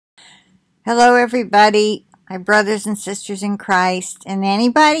Hello, everybody, my brothers and sisters in Christ, and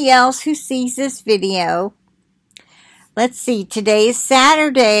anybody else who sees this video. Let's see, today is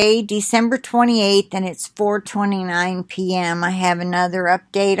Saturday, December 28th, and it's 4:29 p.m. I have another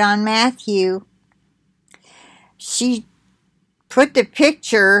update on Matthew. She put the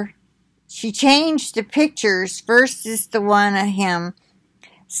picture, she changed the pictures. First is the one of him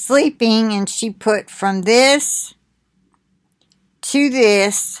sleeping, and she put from this to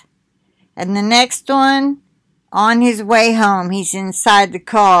this. And the next one, on his way home, he's inside the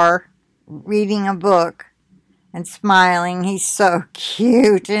car reading a book and smiling. He's so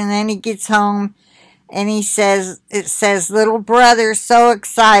cute. And then he gets home and it says, little brother, so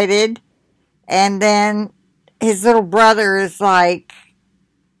excited. And then his little brother is like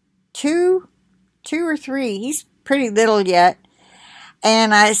two or three. He's pretty little yet.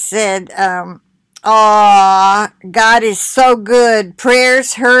 And I said, God is so good.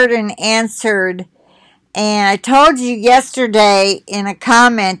 Prayers heard and answered. And I told you yesterday in a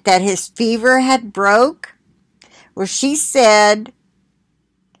comment that his fever had broke. Well, she said,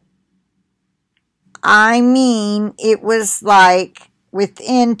 it was like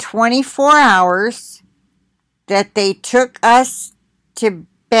within 24 hours that they took us to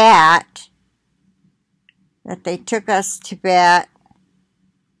bat.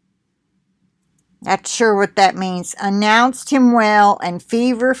 Not sure what that means. Announced him well and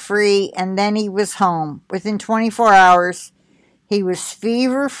fever-free, and then he was home. Within 24 hours, he was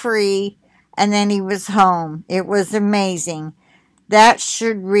fever-free, and then he was home. It was amazing. That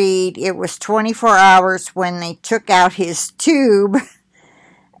should read, it was 24 hours when they took out his tube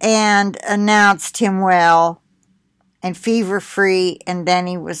and announced him well and fever-free, and then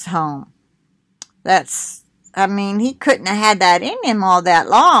he was home. He couldn't have had that in him all that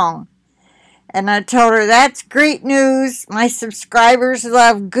long. And I told her, that's great news. My subscribers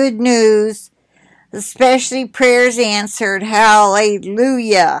love good news, especially prayers answered.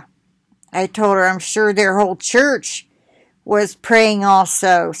 Hallelujah. I told her I'm sure their whole church was praying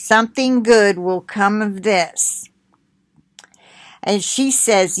also. Something good will come of this. And she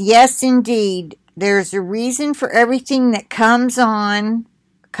says, yes, indeed. There's a reason for everything that comes along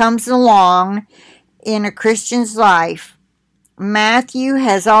in a Christian's life. Matthew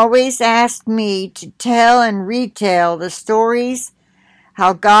has always asked me to tell and retell the stories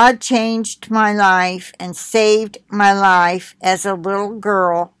how God changed my life and saved my life as a little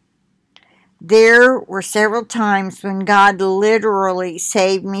girl. There were several times when God literally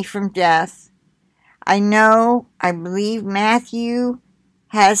saved me from death. I believe Matthew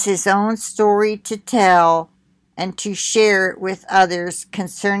has his own story to tell and to share it with others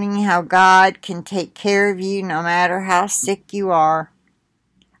concerning how God can take care of you no matter how sick you are.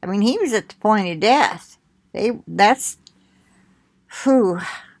 He was at the point of death. I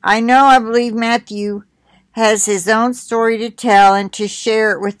believe Matthew has his own story to tell and to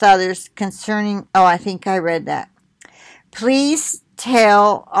share it with others concerning, I think I read that. Please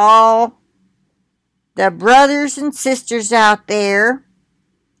tell all the brothers and sisters out there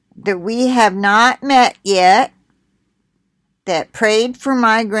that we have not met yet that prayed for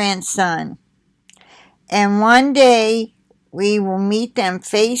my grandson. And one day we will meet them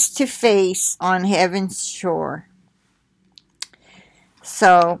face to face on heaven's shore.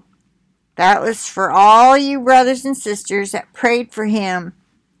 So that was for all you brothers and sisters that prayed for him.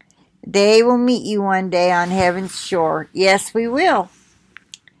 They will meet you one day on heaven's shore. Yes, we will.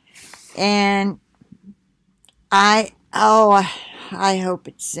 And I hope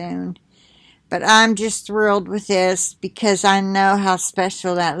it's soon. But I'm just thrilled with this because I know how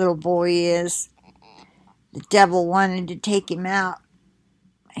special that little boy is. The devil wanted to take him out.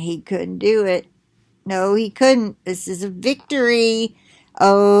 He couldn't do it. No, he couldn't. This is a victory.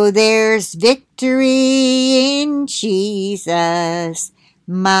 Oh, there's victory in Jesus,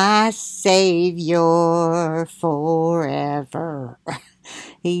 my Savior forever.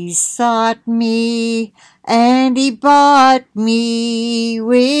 He sought me and he bought me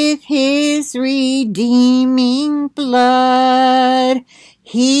with his redeeming blood.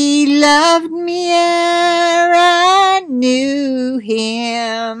 He loved me ere I knew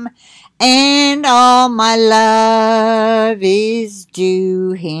him, and all my love is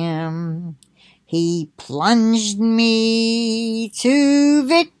due him. He plunged me to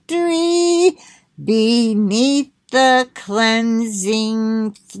victory beneath the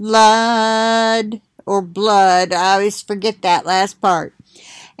cleansing flood. Or blood. I always forget that last part.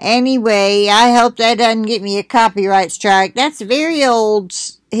 Anyway, I hope that doesn't get me a copyright strike. That's a very old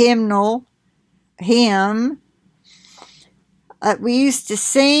hymn. we used to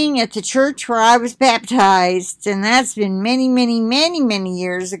sing at the church where I was baptized, and that's been many, many, many, many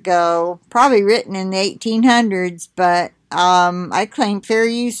years ago, probably written in the 1800s, but I claim fair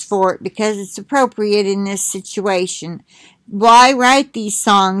use for it because it's appropriate in this situation. Why write these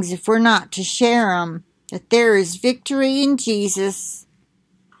songs if we're not to share them? That there is victory in Jesus.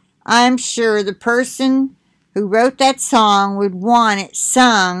 I'm sure the person who wrote that song would want it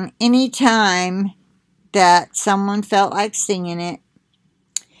sung anytime that someone felt like singing it.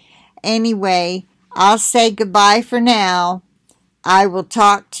 Anyway, I'll say goodbye for now. I will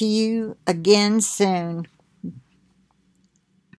talk to you again soon.